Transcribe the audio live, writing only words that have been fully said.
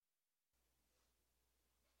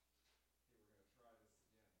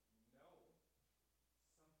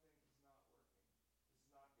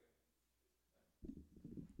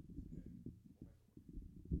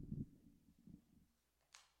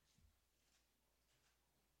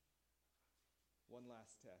one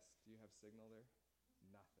last test. Do you have signal there?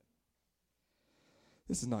 Nothing.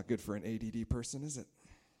 This is not good for an ADD person, is it?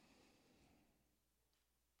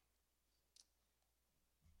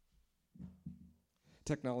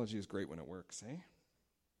 Technology is great when it works, eh?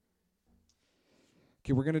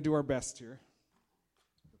 Okay, we're going to do our best here.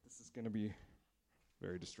 But this is going to be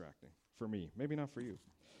very distracting for me. Maybe not for you.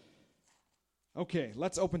 Okay,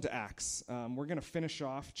 let's open to Acts. We're going to finish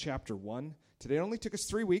off chapter 1. Today it only took us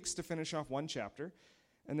 3 weeks to finish off one chapter.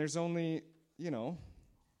 And there's only,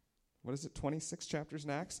 26 chapters in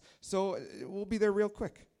Acts? So we'll be there real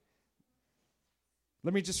quick.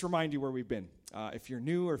 Let me just remind you where we've been. If you're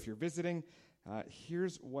new or if you're visiting,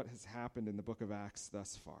 here's what has happened in the book of Acts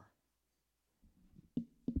thus far.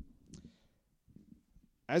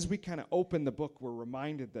 As we kind of open the book, we're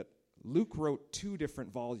reminded that Luke wrote 2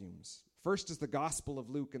 different volumes. First is the Gospel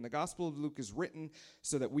of Luke, and the Gospel of Luke is written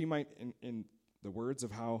so that we might, in the words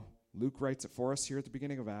of how Luke writes it for us here at the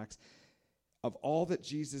beginning of Acts, of all that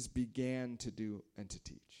Jesus began to do and to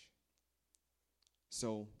teach.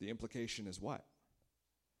 So the implication is what?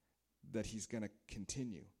 That he's going to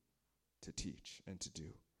continue to teach and to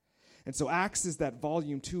do. And so Acts is that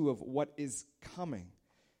volume 2 of what is coming.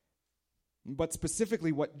 But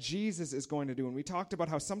specifically what Jesus is going to do. And we talked about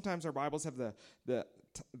how sometimes our Bibles have the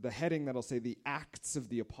heading that'll say the Acts of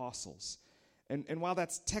the Apostles. And while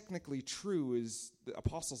that's technically true, is the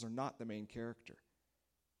apostles are not the main character.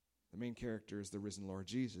 The main character is the risen Lord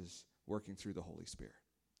Jesus working through the Holy Spirit.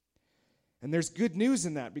 And there's good news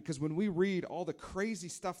in that, because when we read all the crazy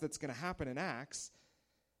stuff that's going to happen in Acts,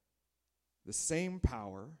 the same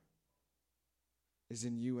power is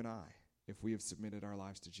in you and I if we have submitted our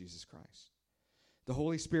lives to Jesus Christ. The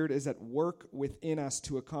Holy Spirit is at work within us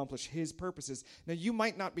to accomplish his purposes. Now, you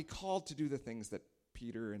might not be called to do the things that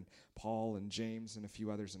Peter and Paul and James and a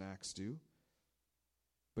few others in Acts do,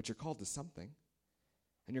 but you're called to something.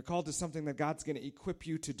 And you're called to something that God's going to equip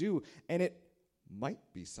you to do, and it might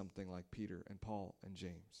be something like Peter and Paul and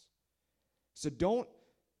James. So don't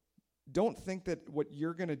think that what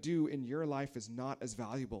you're going to do in your life is not as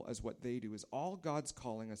valuable as what they do. Is all God's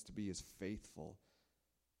calling us to be is faithful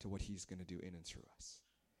to what he's going to do in and through us.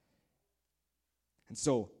 And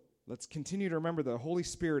so let's continue to remember the Holy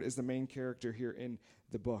Spirit is the main character here in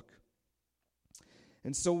the book.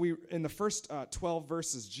 And so in the first 12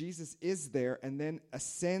 verses, Jesus is there and then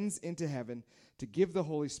ascends into heaven to give the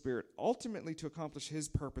Holy Spirit, ultimately to accomplish his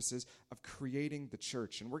purposes of creating the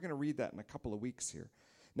church. And we're going to read that in a couple of weeks here.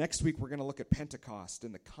 Next week, we're going to look at Pentecost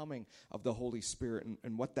and the coming of the Holy Spirit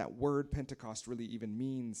and what that word Pentecost really even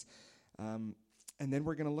means. And then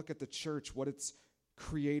we're going to look at the church, what it's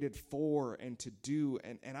created for and to do.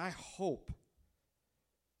 And I hope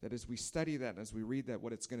that as we study that and as we read that,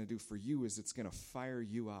 what it's going to do for you is it's going to fire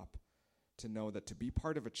you up to know that to be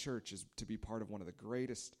part of a church is to be part of one of the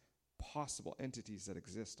greatest possible entities that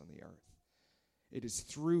exist on the earth. It is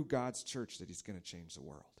through God's church that he's going to change the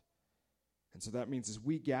world. And so that means as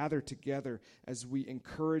we gather together, as we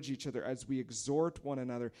encourage each other, as we exhort one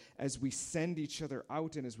another, as we send each other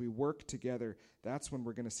out, and as we work together, that's when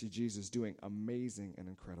we're going to see Jesus doing amazing and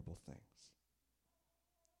incredible things.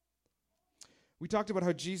 We talked about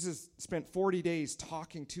how Jesus spent 40 days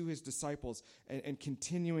talking to his disciples and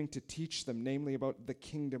continuing to teach them, namely about the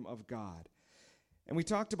kingdom of God. And we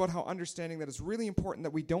talked about how understanding that it's really important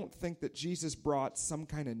that we don't think that Jesus brought some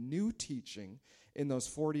kind of new teaching in those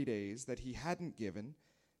 40 days that he hadn't given,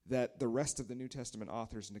 that the rest of the New Testament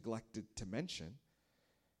authors neglected to mention,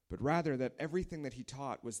 but rather that everything that he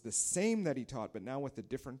taught was the same that he taught, but now with a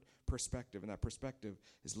different perspective, and that perspective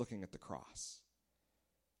is looking at the cross.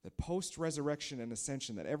 That post-resurrection and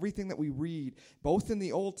ascension, that everything that we read, both in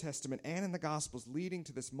the Old Testament and in the Gospels leading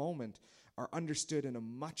to this moment, are understood in a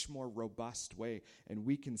much more robust way, and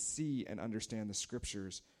we can see and understand the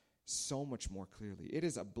Scriptures so much more clearly. It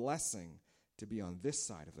is a blessing to be on this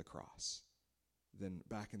side of the cross than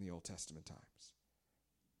back in the Old Testament times.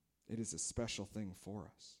 It is a special thing for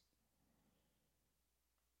us.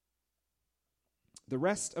 The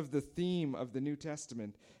rest of the theme of the New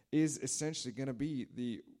Testament is essentially going to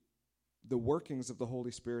be the workings of the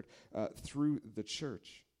Holy Spirit through the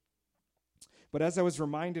church. But as I was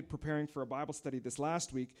reminded preparing for a Bible study this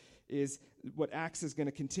last week, is what Acts is going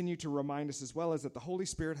to continue to remind us as well, is that the Holy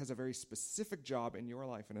Spirit has a very specific job in your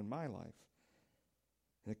life and in my life.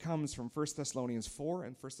 And it comes from 1 Thessalonians 4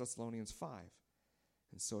 and 1 Thessalonians 5.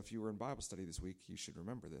 And so if you were in Bible study this week, you should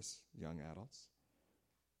remember this, young adults.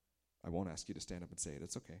 I won't ask you to stand up and say it.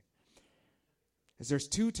 It's okay. As there's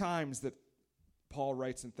 2 times that Paul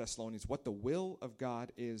writes in Thessalonians what the will of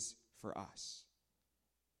God is for us.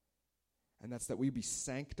 And that's that we be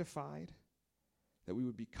sanctified, that we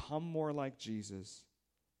would become more like Jesus.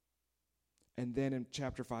 And then in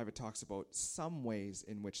chapter 5, it talks about some ways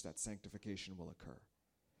in which that sanctification will occur.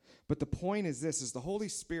 But the point is this, is the Holy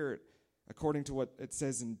Spirit, according to what it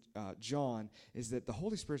says in John, is that the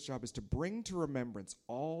Holy Spirit's job is to bring to remembrance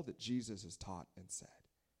all that Jesus has taught and said.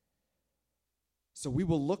 So we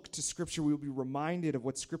will look to Scripture, we will be reminded of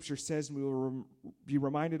what Scripture says, and we will be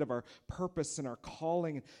reminded of our purpose and our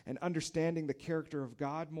calling and understanding the character of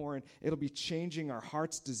God more, and it'll be changing our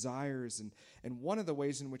heart's desires. And one of the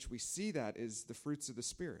ways in which we see that is the fruits of the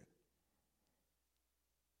Spirit,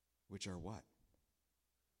 which are what?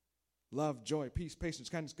 Love, joy, peace, patience,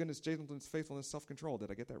 kindness, goodness, gentleness, faithfulness, self-control.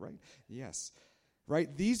 Did I get that right? Yes.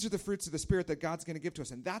 Right? These are the fruits of the Spirit that God's going to give to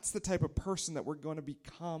us, and that's the type of person that we're going to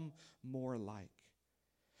become more like.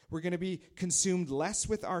 We're going to be consumed less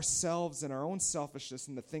with ourselves and our own selfishness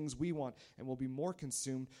and the things we want, and we'll be more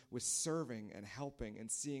consumed with serving and helping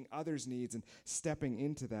and seeing others' needs and stepping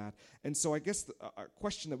into that. And so I guess a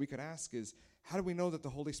question that we could ask is, how do we know that the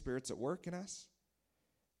Holy Spirit's at work in us?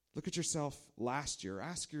 Look at yourself last year.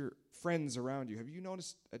 Ask your friends around you, have you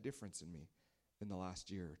noticed a difference in me in the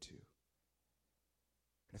last year or two?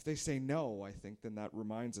 And if they say no, I think then that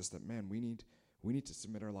reminds us that, man, we need to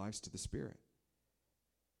submit our lives to the Spirit.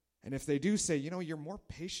 And if they do say, you're more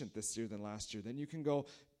patient this year than last year, then you can go,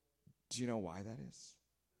 do you know why that is?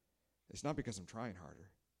 It's not because I'm trying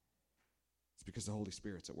harder. It's because the Holy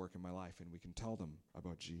Spirit's at work in my life, and we can tell them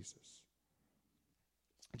about Jesus.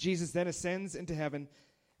 Jesus then ascends into heaven,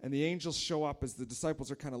 and the angels show up as the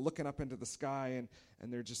disciples are kind of looking up into the sky,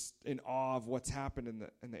 and they're just in awe of what's happened,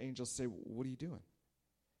 and the angels say, what are you doing?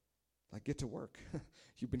 Like, get to work.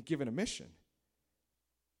 You've been given a mission.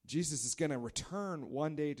 Jesus is going to return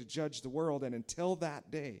one day to judge the world, and until that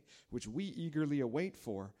day, which we eagerly await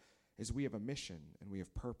for, is we have a mission and we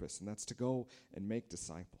have purpose, and that's to go and make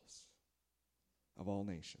disciples of all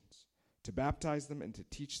nations, to baptize them and to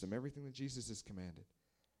teach them everything that Jesus has commanded.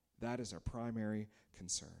 That is our primary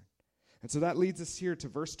concern. And so that leads us here to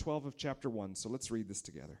verse 12 of chapter 1. So let's read this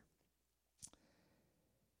together.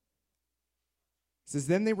 It says,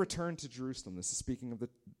 then they returned to Jerusalem. This is speaking of the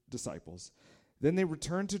disciples. Then they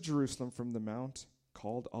returned to Jerusalem from the mount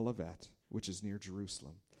called Olivet, which is near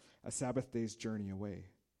Jerusalem, a Sabbath day's journey away.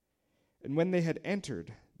 And when they had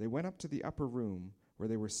entered, they went up to the upper room where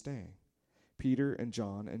they were staying. Peter and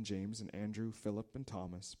John and James and Andrew, Philip and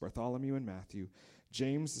Thomas, Bartholomew and Matthew,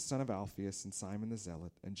 James the son of Alphaeus and Simon the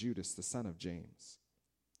Zealot, and Judas the son of James.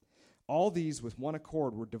 All these with one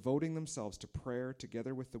accord were devoting themselves to prayer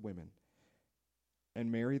together with the women,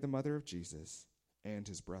 and Mary the mother of Jesus, and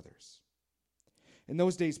his brothers. In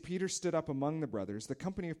those days Peter stood up among the brothers. The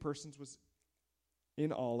company of persons was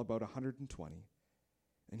in all about 120.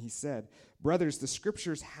 And he said, brothers, the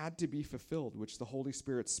scriptures had to be fulfilled, which the Holy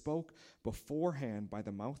Spirit spoke beforehand by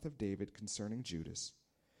the mouth of David concerning Judas,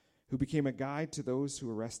 who became a guide to those who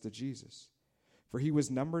arrested Jesus. For he was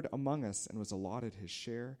numbered among us and was allotted his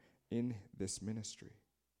share in this ministry.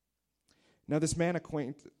 Now this man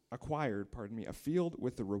acquired a field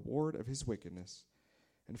with the reward of his wickedness,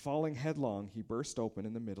 and falling headlong, he burst open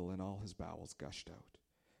in the middle, and all his bowels gushed out.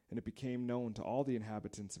 And it became known to all the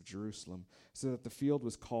inhabitants of Jerusalem, so that the field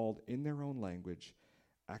was called in their own language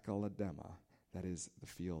Akeldama, that is, the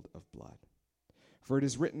field of blood. For it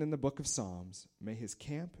is written in the book of Psalms, may his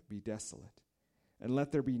camp be desolate, and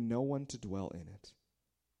let there be no one to dwell in it.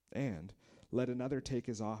 And let another take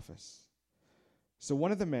his office. So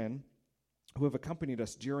one of the men who have accompanied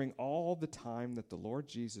us during all the time that the Lord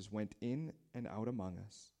Jesus went in and out among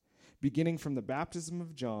us, beginning from the baptism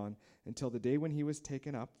of John until the day when he was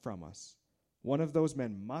taken up from us, one of those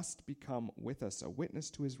men must become with us a witness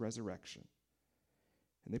to his resurrection.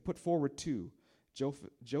 And they put forward two,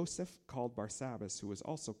 Joseph called Barsabbas, who was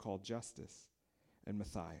also called Justus, and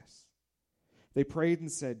Matthias. They prayed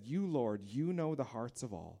and said, you, Lord, you know the hearts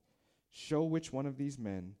of all. Show which one of these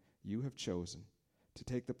men you have chosen to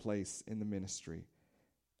take the place in the ministry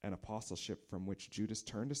and apostleship from which Judas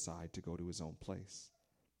turned aside to go to his own place.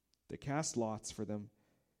 They cast lots for them,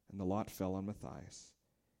 and the lot fell on Matthias,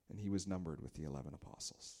 and he was numbered with the 11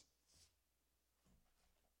 apostles.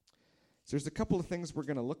 So there's a couple of things we're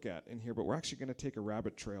going to look at in here, but we're actually going to take a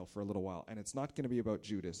rabbit trail for a little while, and it's not going to be about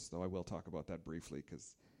Judas, though I will talk about that briefly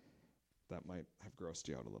because that might have grossed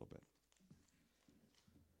you out a little bit.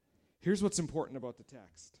 Here's what's important about the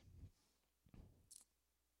text.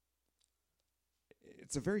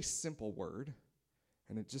 It's a very simple word,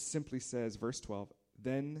 and it just simply says, verse 12,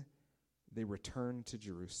 then they returned to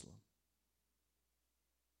Jerusalem.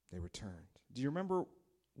 They returned. Do you remember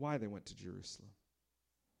why they went to Jerusalem?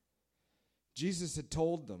 Jesus had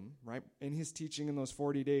told them, right, in his teaching in those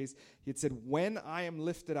 40 days, he had said, when I am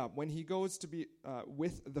lifted up, when he goes to be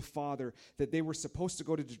with the Father, that they were supposed to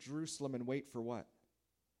go to Jerusalem and wait for what?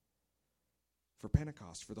 For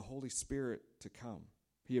Pentecost, for the Holy Spirit to come.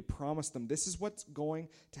 He had promised them, this is what's going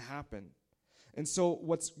to happen. And so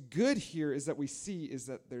what's good here is that we see is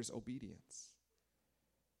that there's obedience.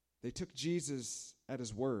 They took Jesus at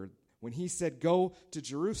his word. When he said, go to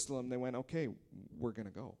Jerusalem, they went, okay, we're going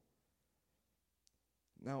to go.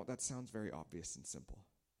 Now, that sounds very obvious and simple.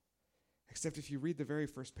 Except if you read the very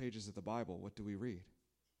first pages of the Bible, what do we read?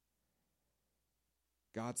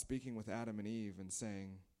 God speaking with Adam and Eve and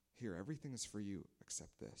saying, here, everything is for you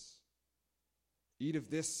except this. Eat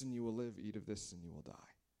of this and you will live. Eat of this and you will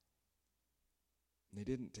die. And they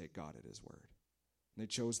didn't take God at his word. And they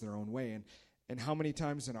chose their own way. And how many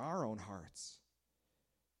times in our own hearts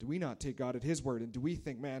do we not take God at his word? And do we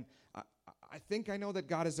think, man, I think I know that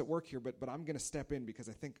God is at work here, but I'm going to step in because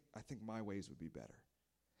I think my ways would be better.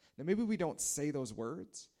 Now, maybe we don't say those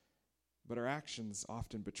words, but our actions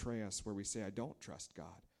often betray us where we say, I don't trust God.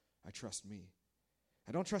 I trust me.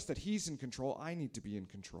 I don't trust that he's in control. I need to be in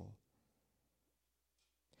control.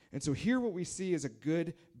 And so here what we see is a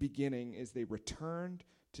good beginning is they returned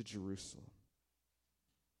to Jerusalem.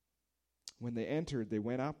 When they entered, they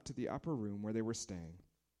went up to the upper room where they were staying.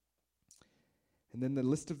 And then the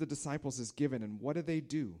list of the disciples is given. And what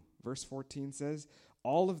do? Verse 14 says,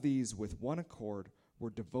 all of these with one accord were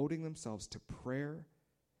devoting themselves to prayer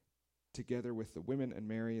together with the women and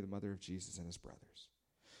Mary, the mother of Jesus, and his brothers.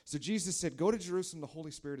 So Jesus said, go to Jerusalem, the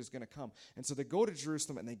Holy Spirit is going to come. And so they go to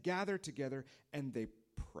Jerusalem and they gather together and they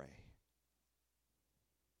pray.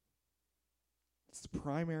 It's the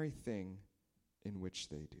primary thing in which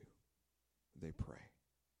they do. They pray.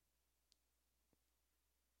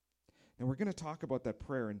 And we're going to talk about that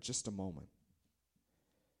prayer in just a moment.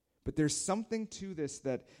 But there's something to this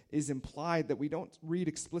that is implied that we don't read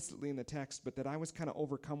explicitly in the text, but that I was kind of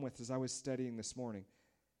overcome with as I was studying this morning.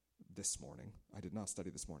 I did not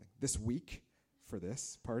study this morning. This week for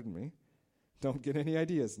this, pardon me. Don't get any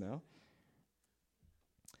ideas now.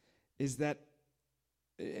 Is that,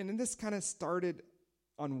 and this kind of started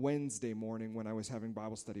on Wednesday morning when I was having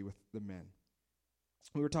Bible study with the men.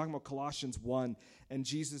 We were talking about Colossians 1 and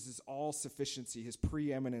Jesus' all-sufficiency, his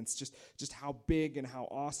preeminence, just how big and how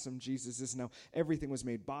awesome Jesus is now. Everything was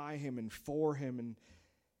made by him and for him.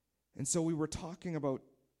 And so we were talking about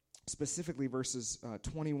specifically verses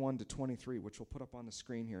 21 to 23, which we'll put up on the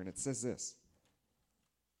screen here. And it says this.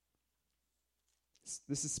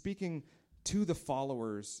 This is speaking to the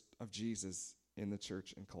followers of Jesus in the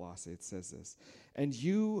church in Colossae. It says this. And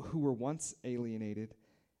you who were once alienated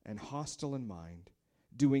and hostile in mind,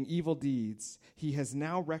 doing evil deeds, he has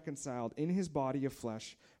now reconciled in his body of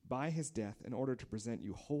flesh by his death in order to present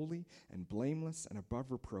you holy and blameless and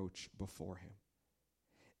above reproach before him.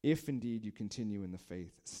 If indeed you continue in the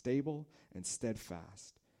faith, stable and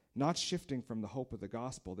steadfast, not shifting from the hope of the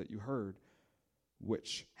gospel that you heard,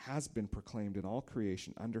 which has been proclaimed in all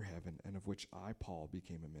creation under heaven, and of which I, Paul,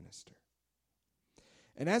 became a minister.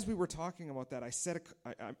 And as we were talking about that,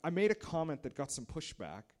 I made a comment that got some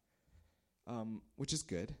pushback, which is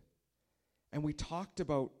good. And we talked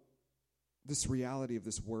about this reality of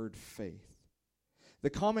this word faith. The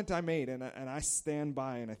comment I made, and I stand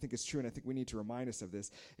by, and I think it's true, and I think we need to remind us of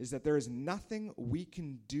this, is that there is nothing we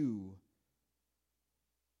can do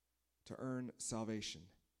to earn salvation.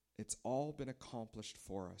 It's all been accomplished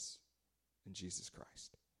for us in Jesus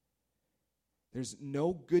Christ. There's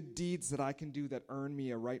no good deeds that I can do that earn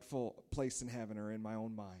me a rightful place in heaven or in my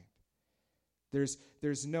own mind. There's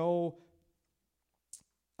no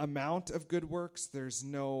amount of good works. There's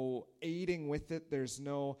no aiding with it. There's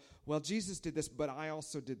no, well, Jesus did this, but I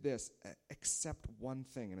also did this, except one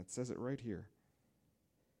thing, and it says it right here.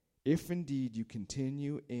 If indeed you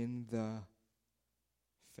continue in the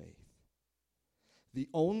faith. The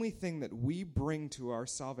only thing that we bring to our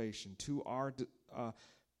salvation, to our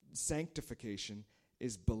sanctification,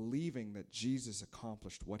 is believing that Jesus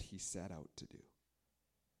accomplished what he set out to do.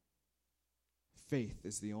 Faith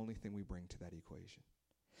is the only thing we bring to that equation.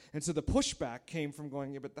 And so the pushback came from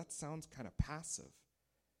going, yeah, but that sounds kind of passive.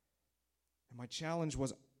 And my challenge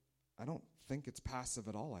was, I don't think it's passive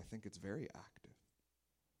at all. I think it's very active.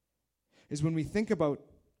 Is when we think about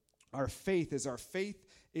our faith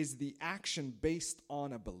is the action based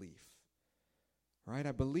on a belief. Right?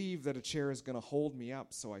 I believe that a chair is going to hold me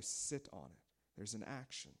up, so I sit on it. There's an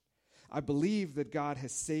action. I believe that God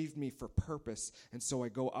has saved me for purpose, and so I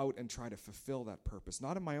go out and try to fulfill that purpose,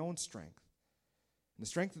 not in my own strength, in the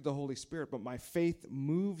strength of the Holy Spirit, but my faith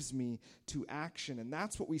moves me to action, and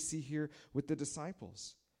that's what we see here with the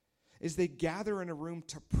disciples. is they gather in a room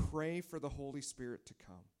to pray for the Holy Spirit to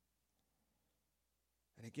come.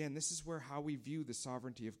 And again, this is where how we view the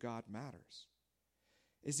sovereignty of God matters.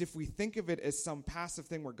 Is if we think of it as some passive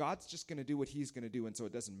thing where God's just going to do what he's going to do, and so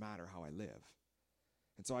it doesn't matter how I live.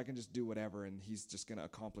 And so I can just do whatever, and he's just going to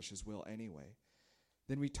accomplish his will anyway.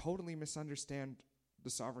 Then we totally misunderstand the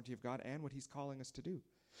sovereignty of God and what he's calling us to do.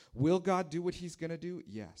 Will God do what he's going to do?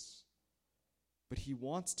 Yes. But he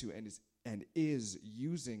wants to and is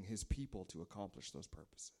using his people to accomplish those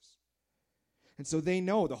purposes. And so they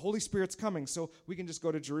know the Holy Spirit's coming, so we can just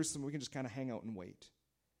go to Jerusalem, we can just kind of hang out and wait.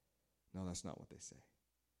 No, that's not what they say.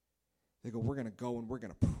 They go, we're going to go and we're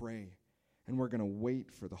going to pray, and we're going to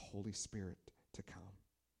wait for the Holy Spirit to come.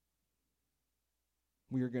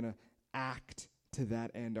 We are going to act to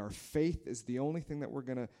that end. Our faith is the only thing that we're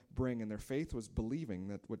going to bring, and their faith was believing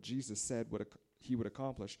that what Jesus said he would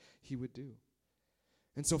accomplish, he would do.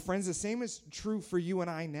 And so, friends, the same is true for you and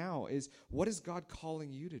I now, is what is God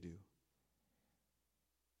calling you to do?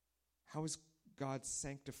 How is God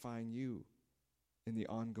sanctifying you in the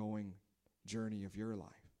ongoing journey of your life?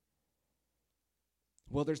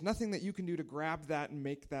 Well, there's nothing that you can do to grab that and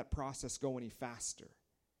make that process go any faster.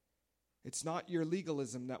 It's not your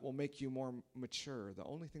legalism that will make you more mature. The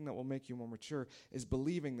only thing that will make you more mature is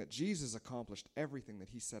believing that Jesus accomplished everything that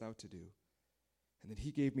he set out to do, and that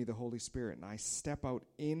he gave me the Holy Spirit, and I step out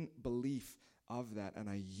in belief of that, and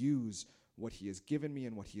I use what he has given me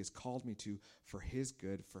and what he has called me to for his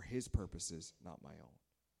good, for his purposes, not my own.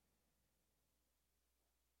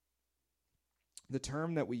 The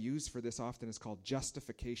term that we use for this often is called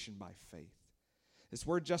justification by faith. This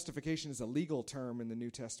word justification is a legal term in the New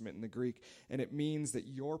Testament in the Greek, and it means that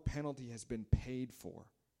your penalty has been paid for,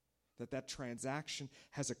 that transaction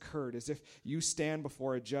has occurred, as if you stand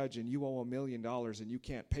before a judge and you owe $1 million and you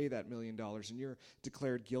can't pay that $1 million and you're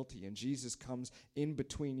declared guilty, and Jesus comes in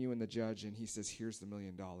between you and the judge and he says, here's the $1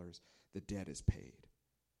 million, the debt is paid.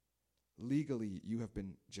 Legally, you have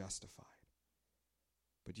been justified.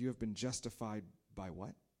 But you have been justified by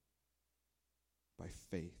what? By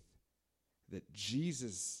faith. That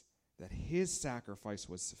Jesus, that his sacrifice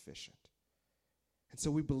was sufficient. And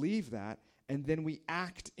so we believe that, and then we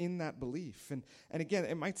act in that belief. And again,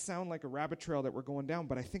 it might sound like a rabbit trail that we're going down,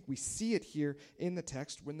 but I think we see it here in the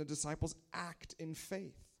text when the disciples act in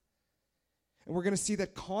faith. And we're going to see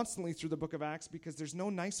that constantly through the book of Acts, because there's no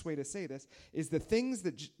nice way to say this, is the things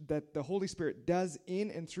that the Holy Spirit does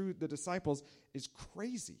in and through the disciples is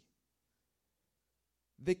crazy.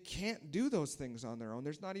 They can't do those things on their own.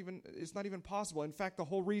 It's not even possible. In fact, the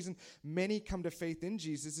whole reason many come to faith in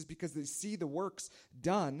Jesus is because they see the works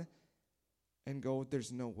done and go,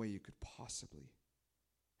 there's no way you could possibly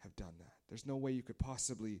have done that. There's no way you could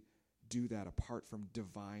possibly do that apart from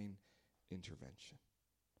divine intervention.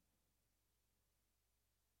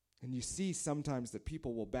 And you see sometimes that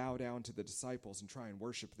people will bow down to the disciples and try and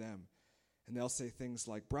worship them. And they'll say things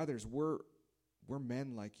like, brothers, we're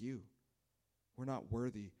men like you. We're not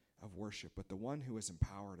worthy of worship, but the one who has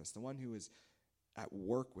empowered us, the one who is at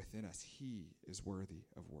work within us, he is worthy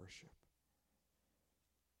of worship.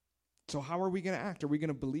 So how are we going to act? Are we going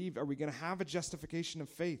to believe? Are we going to have a justification of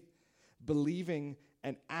faith, believing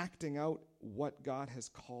and acting out what God has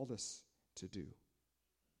called us to do?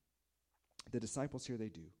 The disciples here, they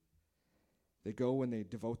do. They go and they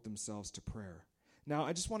devote themselves to prayer. Now,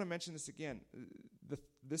 I just want to mention this again.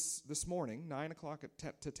 This morning, 9 o'clock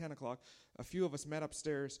to 10 o'clock, a few of us met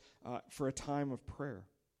upstairs for a time of prayer.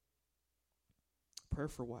 Prayer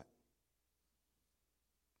for what?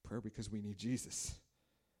 Prayer because we need Jesus.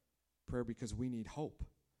 Prayer because we need hope.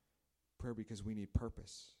 Prayer because we need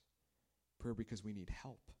purpose. Prayer because we need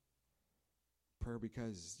help. Prayer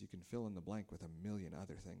because you can fill in the blank with a million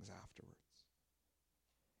other things afterwards.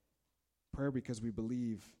 Prayer because we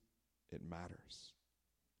believe it matters.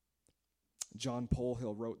 John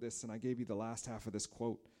Polhill wrote this, and I gave you the last half of this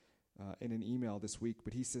quote in an email this week,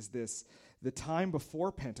 but he says this: the time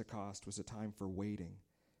before Pentecost was a time for waiting,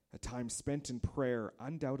 a time spent in prayer,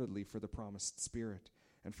 undoubtedly for the promised Spirit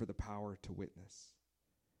and for the power to witness.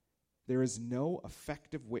 There is no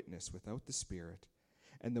effective witness without the Spirit,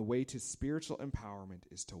 and the way to spiritual empowerment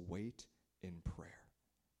is to wait in prayer.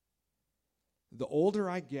 The older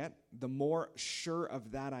I get, the more sure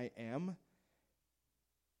of that I am.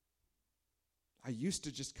 I used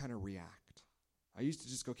to just kind of react. I used to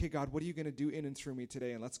just go, okay, God, what are you going to do in and through me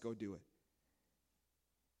today? And let's go do it.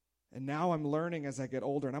 And now I'm learning as I get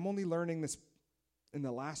older, and I'm only learning this in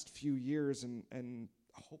the last few years, and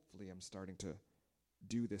hopefully I'm starting to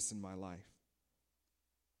do this in my life.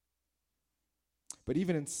 But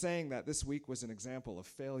even in saying that, this week was an example of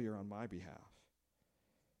failure on my behalf.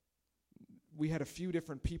 We had a few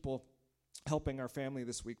different people helping our family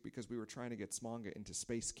this week because we were trying to get Smonga into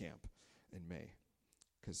space camp in May.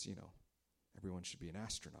 Because, everyone should be an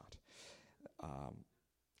astronaut.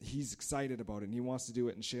 He's excited about it, and he wants to do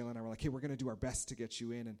it. And Shayla and I were like, hey, we're going to do our best to get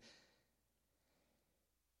you in. And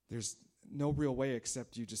there's no real way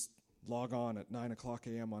except you just log on at 9 o'clock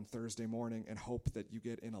a.m. on Thursday morning and hope that you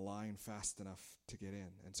get in a line fast enough to get in.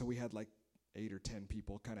 And so we had like 8 or 10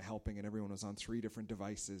 people kind of helping, and everyone was on 3 different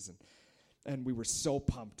devices. And we were so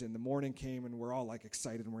pumped. And the morning came, and we're all like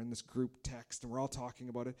excited, and we're in this group text, and we're all talking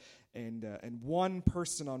about it. And one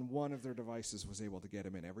person on one of their devices was able to get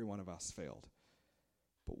him in. Every one of us failed.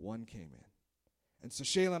 But one came in. And so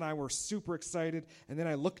Shayla and I were super excited. And then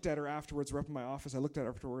I looked at her afterwards. We're up in my office. I looked at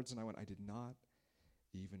her afterwards, and I went, I did not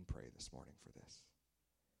even pray this morning for this.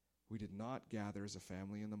 We did not gather as a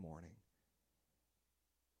family in the morning.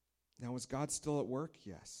 Now, was God still at work?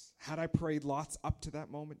 Yes. Had I prayed lots up to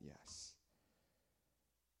that moment? Yes.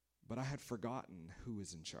 But I had forgotten who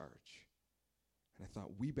was in charge. And I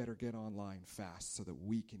thought, we better get online fast so that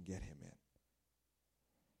we can get him in.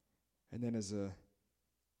 And then as a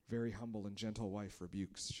very humble and gentle wife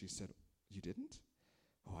rebukes, she said, you didn't?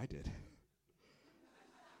 Oh, I did.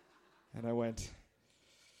 And I went,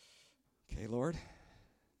 okay, Lord,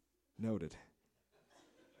 noted.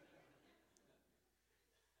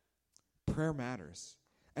 Prayer matters.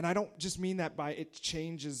 And I don't just mean that by it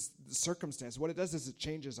changes the circumstance. What it does is it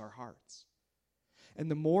changes our hearts. And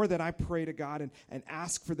the more that I pray to God and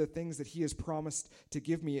ask for the things that he has promised to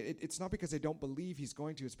give me, it's not because I don't believe he's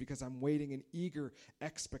going to. It's because I'm waiting in eager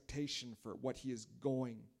expectation for what he is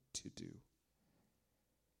going to do.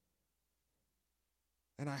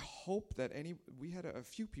 And I hope that we had a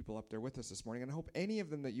few people up there with us this morning, and I hope any of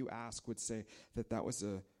them that you ask would say that was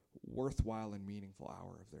a worthwhile and meaningful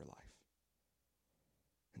hour of their life.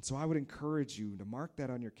 And so I would encourage you to mark that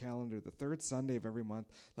on your calendar, the third Sunday of every month.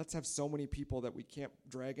 Let's have so many people that we can't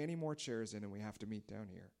drag any more chairs in and we have to meet down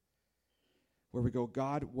here. Where we go,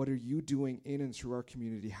 God, what are you doing in and through our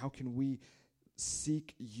community? How can we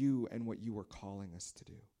seek you and what you are calling us to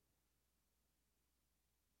do?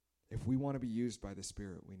 If we want to be used by the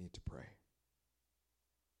Spirit, we need to pray.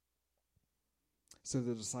 So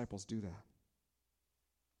the disciples do that.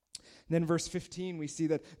 And then verse 15, we see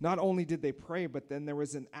that not only did they pray, but then there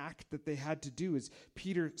was an act that they had to do. As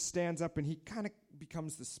Peter stands up and he kind of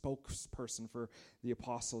becomes the spokesperson for the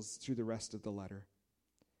apostles through the rest of the letter.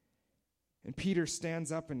 And Peter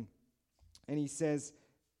stands up and he says,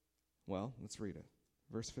 well, let's read it.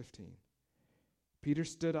 Verse 15. Peter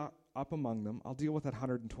stood up among them. I'll deal with that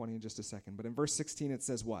 120 in just a second. But in verse 16 it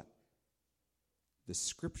says what? The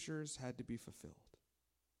scriptures had to be fulfilled.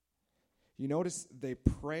 You notice they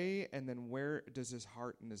pray, and then where does his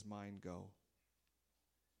heart and his mind go?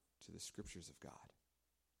 To the scriptures of God.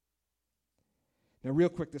 Now, real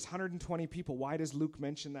quick, this 120 people, why does Luke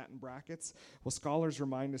mention that in brackets? Well, scholars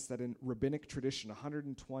remind us that in rabbinic tradition,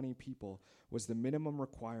 120 people was the minimum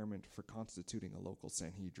requirement for constituting a local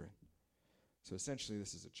Sanhedrin. So essentially,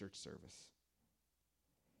 this is a church service.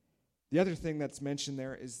 The other thing that's mentioned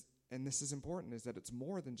there is, and this is important, is that it's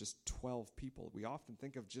more than just 12 people. We often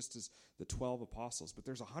think of just as the 12 apostles, but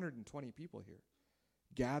there's 120 people here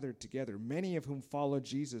gathered together, many of whom followed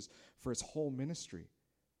Jesus for his whole ministry.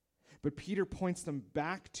 But Peter points them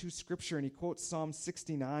back to Scripture, and he quotes Psalm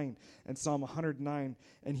 69 and Psalm 109,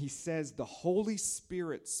 and he says, the Holy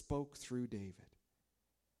Spirit spoke through David.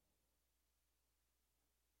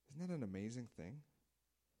 Isn't that an amazing thing?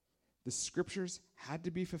 The scriptures had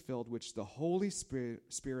to be fulfilled, which the Holy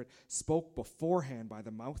Spirit spoke beforehand by the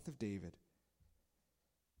mouth of David.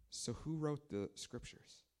 So who wrote the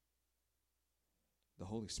scriptures? The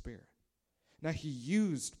Holy Spirit. Now, he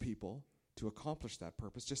used people to accomplish that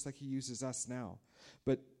purpose, just like he uses us now.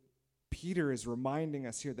 But Peter is reminding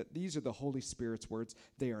us here that these are the Holy Spirit's words.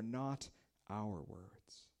 They are not our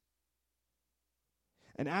words.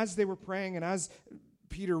 And as they were praying, and as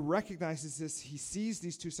Peter recognizes this, he sees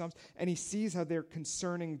these two psalms, and he sees how they're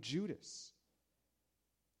concerning Judas.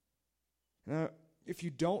 Now, if you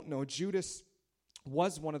don't know, Judas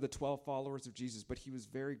was one of the 12 followers of Jesus, but he was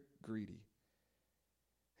very greedy.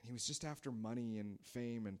 And he was just after money and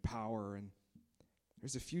fame and power. And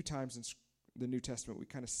there's a few times in the New Testament we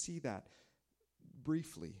kind of see that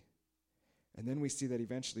briefly. And then we see that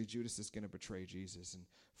eventually Judas is going to betray Jesus. And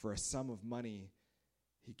for a sum of money,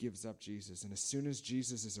 he gives up Jesus. And as soon as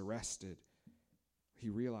Jesus is arrested, he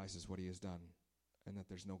realizes what he has done and that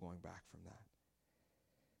there's no going back from that.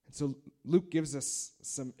 And so Luke gives us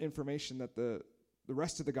some information that the the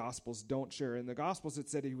rest of the Gospels don't share. In the Gospels, it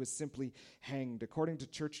said he was simply hanged. According to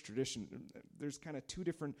church tradition, there's kind of two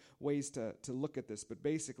different ways to look at this, but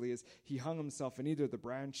basically is he hung himself and either the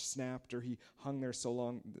branch snapped or he hung there so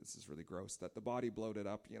long, this is really gross, that the body bloated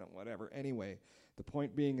up, whatever. Anyway, the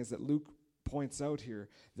point being is that Luke points out here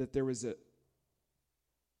that there was a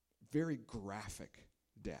very graphic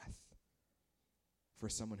death for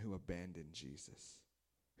someone who abandoned Jesus,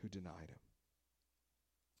 who denied him.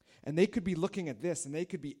 And they could be looking at this, and they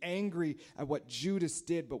could be angry at what Judas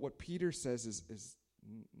did, but what Peter says is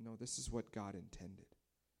no, this is what God intended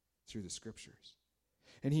through the Scriptures.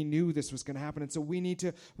 And he knew this was going to happen, and so we need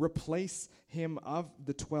to replace him of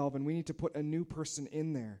the 12, and we need to put a new person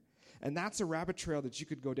in there. And that's a rabbit trail that you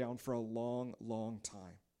could go down for a long, long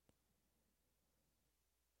time.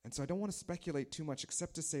 And so I don't want to speculate too much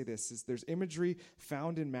except to say this, is there's imagery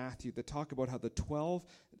found in Matthew that talk about how the 12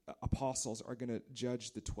 apostles are going to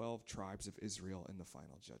judge the 12 tribes of Israel in the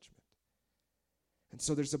final judgment. And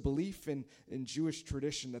so there's a belief in Jewish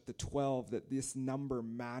tradition that the 12, that this number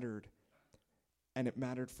mattered, and it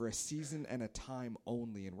mattered for a season and a time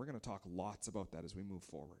only. And we're going to talk lots about that as we move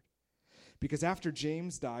forward. Because after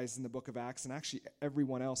James dies in the book of Acts, and actually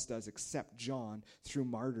everyone else does except John through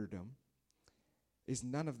martyrdom, is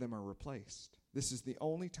none of them are replaced. This is the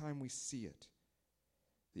only time we see it.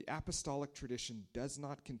 The apostolic tradition does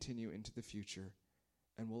not continue into the future,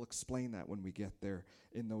 and we'll explain that when we get there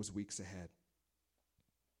in those weeks ahead.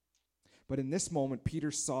 But in this moment,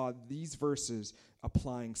 Peter saw these verses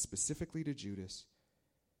applying specifically to Judas,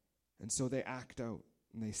 and so they act out,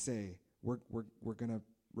 and they say, we're going to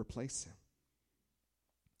replace him.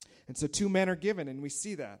 And so 2 men are given, and we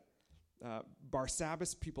see that.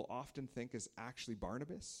 Barsabbas, people often think is actually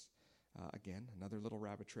Barnabas. Again, another little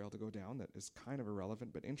rabbit trail to go down that is kind of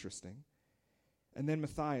irrelevant but interesting. And then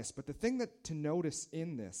Matthias. But the thing that to notice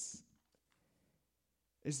in this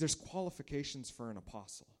is there's qualifications for an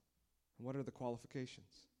apostle. And what are the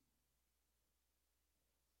qualifications?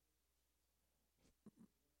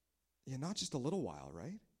 Yeah, not just a little while,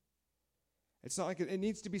 right? It's not like it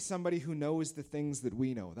needs to be somebody who knows the things that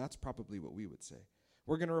we know. That's probably what we would say.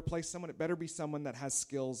 We're going to replace someone. It better be someone that has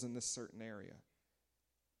skills in this certain area.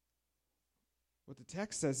 What the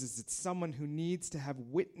text says is it's someone who needs to have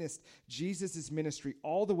witnessed Jesus' ministry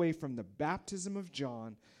all the way from the baptism of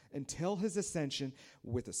John until his ascension,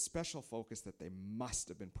 with a special focus that they must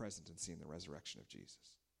have been present and seen the resurrection of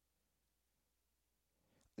Jesus.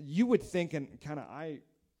 You would think, and kind of I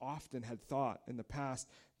often had thought in the past,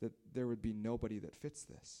 that there would be nobody that fits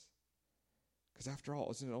this. Because after all,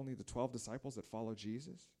 isn't it only the 12 disciples that follow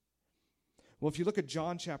Jesus? Well, if you look at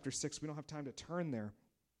John chapter 6, we don't have time to turn there,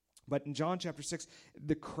 but in John chapter 6,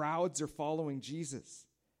 the crowds are following Jesus.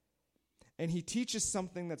 And he teaches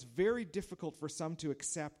something that's very difficult for some to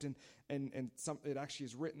accept, and some, it actually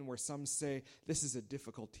is written where some say, this is a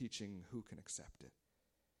difficult teaching, who can accept it?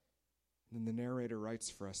 And the narrator writes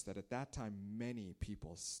for us that at that time, many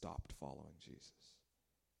people stopped following Jesus.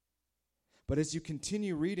 But as you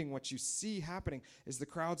continue reading, what you see happening is the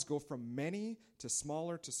crowds go from many to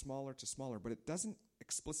smaller to smaller to smaller. But it doesn't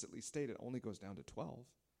explicitly state it only goes down to 12.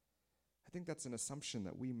 I think that's an assumption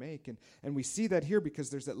that we make. And we see that here because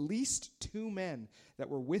there's at least 2 men that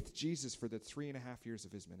were with Jesus for the 3.5 years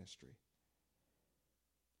of his ministry.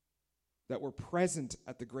 That were present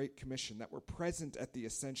at the Great Commission, that were present at the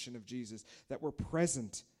ascension of Jesus, that were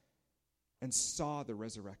present and saw the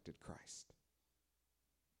resurrected Christ.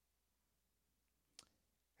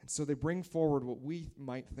 And so they bring forward what we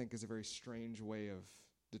might think is a very strange way of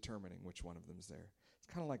determining which one of them is there.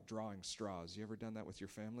 It's kind of like drawing straws. You ever done that with your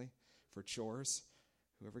family for chores?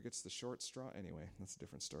 Whoever gets the short straw? Anyway, that's a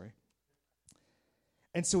different story.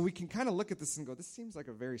 And so we can kind of look at this and go, this seems like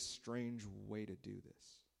a very strange way to do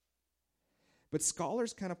this. But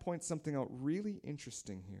scholars kind of point something out really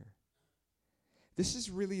interesting here. This is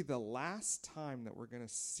really the last time that we're going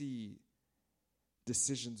to see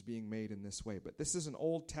decisions being made in this way. But this is an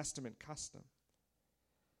Old Testament custom.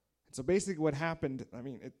 And so basically what happened,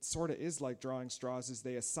 it sort of is like drawing straws, is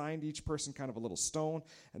they assigned each person kind of a little stone,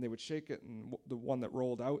 and they would shake it, and the one that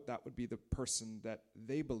rolled out, that would be the person that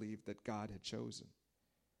they believed that God had chosen.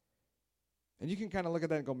 And you can kind of look at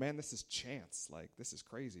that and go, man, this is chance. Like, this is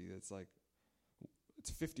crazy. It's a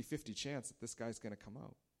 50-50 chance that this guy's going to come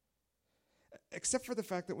out. Except for the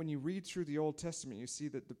fact that when you read through the Old Testament, you see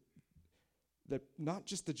that that not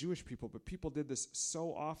just the Jewish people, but people did this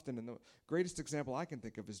so often. And the greatest example I can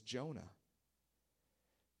think of is Jonah.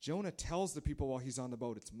 Jonah tells the people while he's on the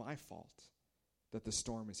boat, it's my fault that the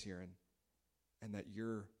storm is here and that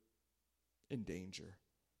you're in danger.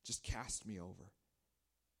 Just cast me over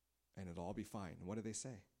and it'll all be fine. And what do they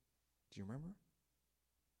say? Do you remember?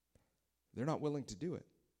 They're not willing to do it.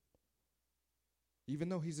 Even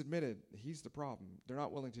though he's admitted he's the problem, they're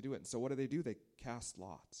not willing to do it. And so what do? They cast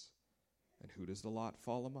lots. And who does the lot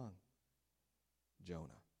fall among?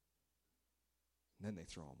 Jonah. And then they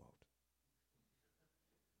throw him out.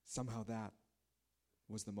 Somehow that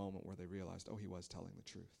was the moment where they realized, oh, he was telling the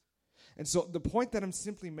truth. And so the point that I'm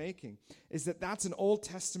simply making is that that's an Old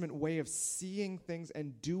Testament way of seeing things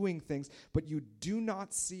and doing things, but you do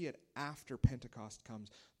not see it after Pentecost comes.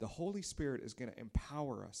 The Holy Spirit is going to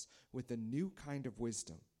empower us with a new kind of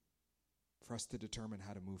wisdom for us to determine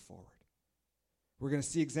how to move forward. We're going to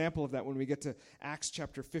see example of that when we get to Acts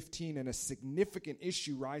chapter 15, and a significant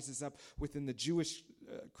issue rises up within the Jewish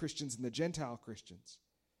Christians and the Gentile Christians.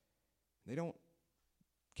 They don't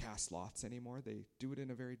cast lots anymore. They do it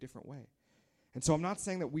in a very different way. And so I'm not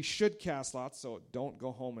saying that we should cast lots, so don't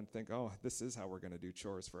go home and think, oh, this is how we're going to do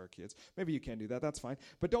chores for our kids. Maybe you can do that, that's fine.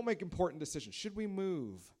 But don't make important decisions. Should we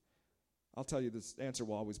move? I'll tell you, this answer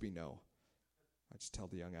will always be no. I just tell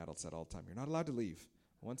the young adults that all the time. You're not allowed to leave.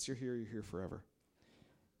 Once you're here forever.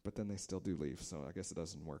 But then they still do leave, so I guess it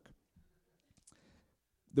doesn't work.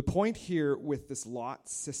 The point here with this lot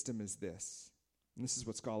system is this, and this is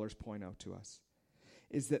what scholars point out to us,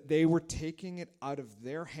 is that they were taking it out of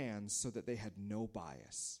their hands so that they had no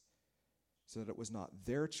bias, so that it was not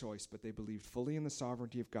their choice, but they believed fully in the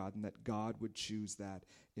sovereignty of God and that God would choose that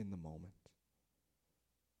in the moment.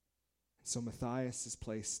 So Matthias is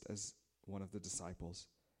placed as one of the disciples.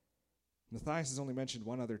 Matthias is only mentioned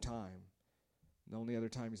one other time. The only other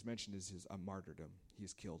time he's mentioned is his martyrdom. He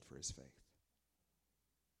is killed for his faith.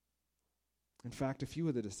 In fact, a few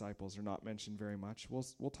of the disciples are not mentioned very much.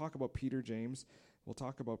 We'll talk about Peter, James. We'll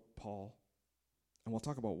talk about Paul. And we'll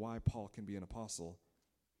talk about why Paul can be an apostle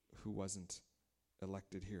who wasn't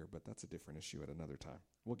elected here. But that's a different issue at another time.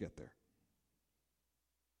 We'll get there.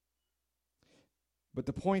 But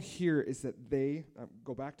the point here is that they,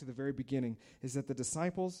 go back to the very beginning, is that the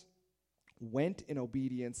disciples went in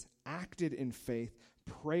obedience, acted in faith,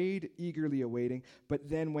 prayed eagerly awaiting, but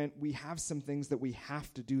then went, we have some things that we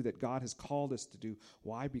have to do that God has called us to do.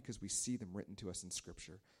 Why? Because we see them written to us in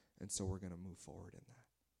Scripture, and so we're going to move forward in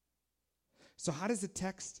that. So how does a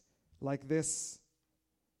text like this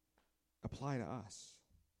apply to us?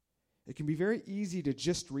 It can be very easy to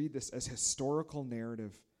just read this as historical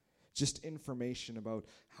narrative, just information about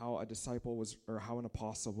how a disciple was, or how an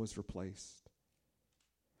apostle was replaced.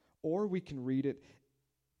 Or we can read it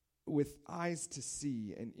with eyes to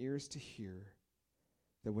see and ears to hear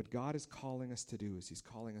that what God is calling us to do is he's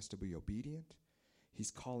calling us to be obedient,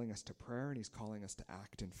 he's calling us to prayer, and he's calling us to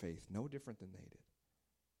act in faith, no different than they did.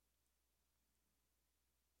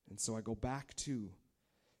 And so I go back to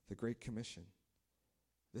the Great Commission.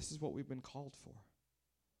 This is what we've been called for.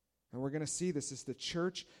 And we're going to see this as the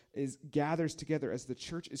church gathers together, as the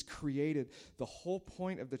church is created. The whole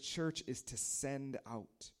point of the church is to send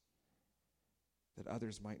out, that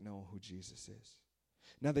others might know who Jesus is.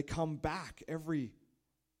 Now they come back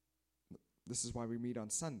this is why we meet on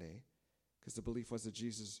Sunday, because the belief was that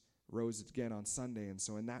Jesus rose again on Sunday, and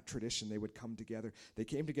so in that tradition they would come together. They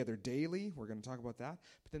came together daily, we're going to talk about that,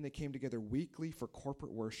 but then they came together weekly for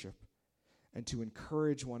corporate worship and to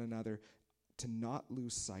encourage one another to not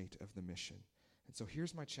lose sight of the mission. And so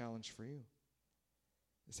here's my challenge for you,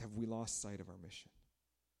 is have we lost sight of our mission?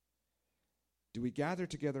 Do we gather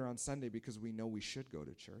together on Sunday because we know we should go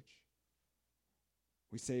to church?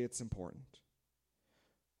 We say it's important.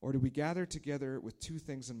 Or do we gather together with two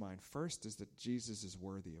things in mind? First is that Jesus is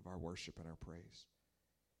worthy of our worship and our praise.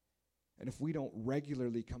 And if we don't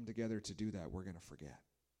regularly come together to do that, we're going to forget.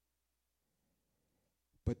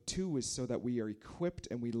 But two is so that we are equipped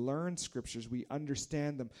and we learn scriptures, we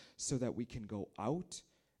understand them so that we can go out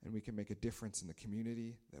and we can make a difference in the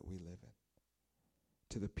community that we live in,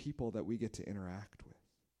 to the people that we get to interact with.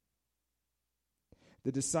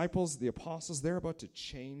 The disciples, the apostles, they're about to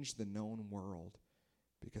change the known world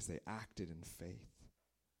because they acted in faith.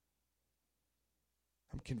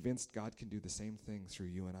 I'm convinced God can do the same thing through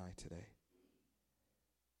you and I today.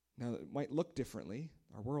 Now, it might look differently.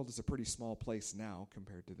 Our world is a pretty small place now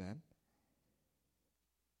compared to then.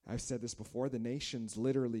 I've said this before, the nations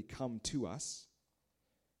literally come to us.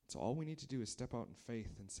 So all we need to do is step out in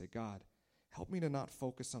faith and say, God, help me to not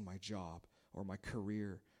focus on my job or my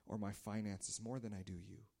career or my finances more than I do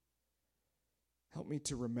you. Help me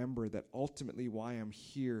to remember that ultimately why I'm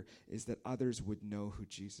here is that others would know who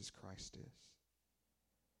Jesus Christ is.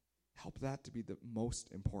 Help that to be the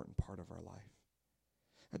most important part of our life.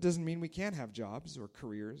 That doesn't mean we can't have jobs or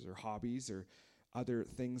careers or hobbies or other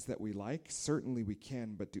things that we like. Certainly we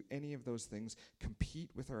can, but do any of those things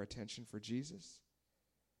compete with our attention for Jesus?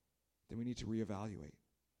 Then we need to reevaluate.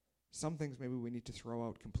 Some things maybe we need to throw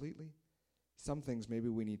out completely. Some things maybe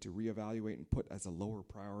we need to reevaluate and put as a lower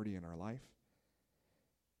priority in our life.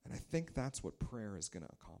 And I think that's what prayer is going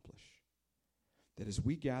to accomplish. That as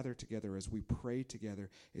we gather together, as we pray together,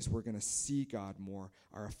 is we're going to see God more.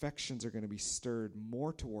 Our affections are going to be stirred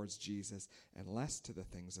more towards Jesus and less to the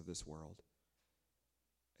things of this world.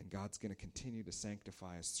 And God's going to continue to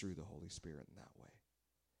sanctify us through the Holy Spirit in that way.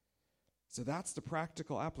 So that's the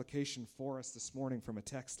practical application for us this morning from a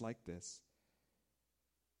text like this.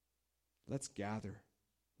 Let's gather.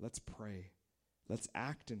 Let's pray. Let's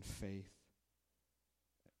act in faith.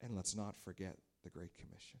 And let's not forget the Great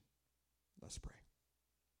Commission. Let's pray.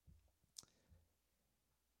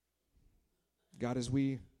 God, as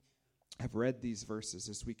we have read these verses,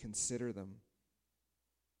 as we consider them,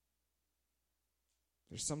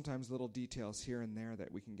 there's sometimes little details here and there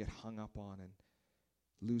that we can get hung up on and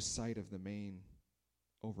lose sight of the main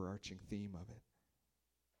overarching theme of it.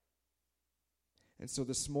 And so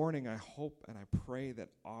this morning, I hope and I pray that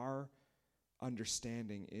our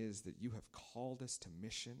understanding is that you have called us to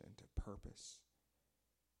mission and to purpose.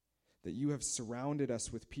 That you have surrounded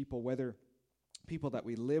us with people, whether people that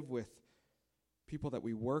we live with, people that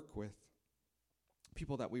we work with,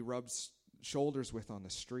 people that we rub shoulders with on the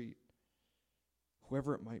street,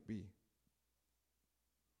 whoever it might be.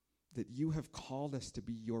 That you have called us to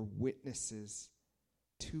be your witnesses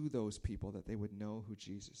to those people, that they would know who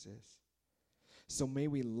Jesus is. So may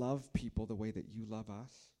we love people the way that you love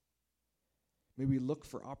us. May we look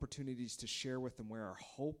for opportunities to share with them where our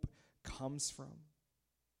hope comes from.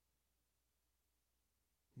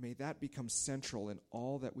 May that become central in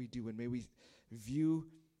all that we do, and may we view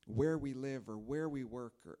where we live or where we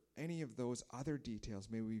work or any of those other details,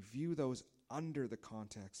 may we view those under the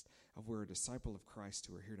context of we're a disciple of Christ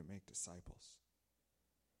who are here to make disciples.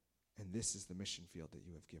 And this is the mission field that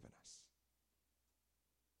you have given us.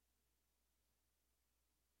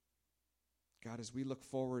 God, as we look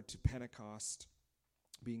forward to Pentecost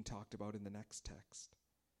being talked about in the next text,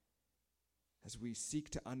 as we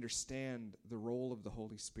seek to understand the role of the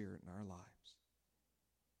Holy Spirit in our lives,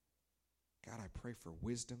 God, I pray for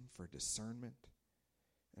wisdom, for discernment,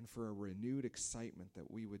 and for a renewed excitement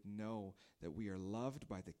that we would know that we are loved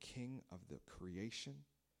by the King of the creation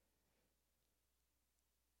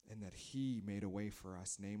and that he made a way for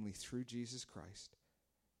us, namely through Jesus Christ,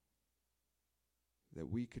 that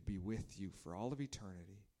we could be with you for all of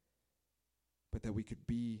eternity, but that we could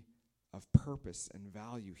be of purpose and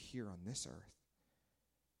value here on this earth,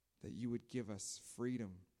 that you would give us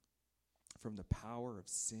freedom from the power of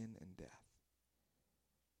sin and death,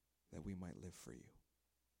 that we might live for you.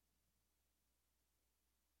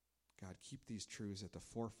 God, keep these truths at the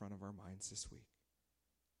forefront of our minds this week.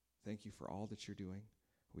 Thank you for all that you're doing.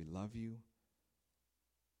 We love you.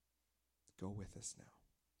 Go with us now.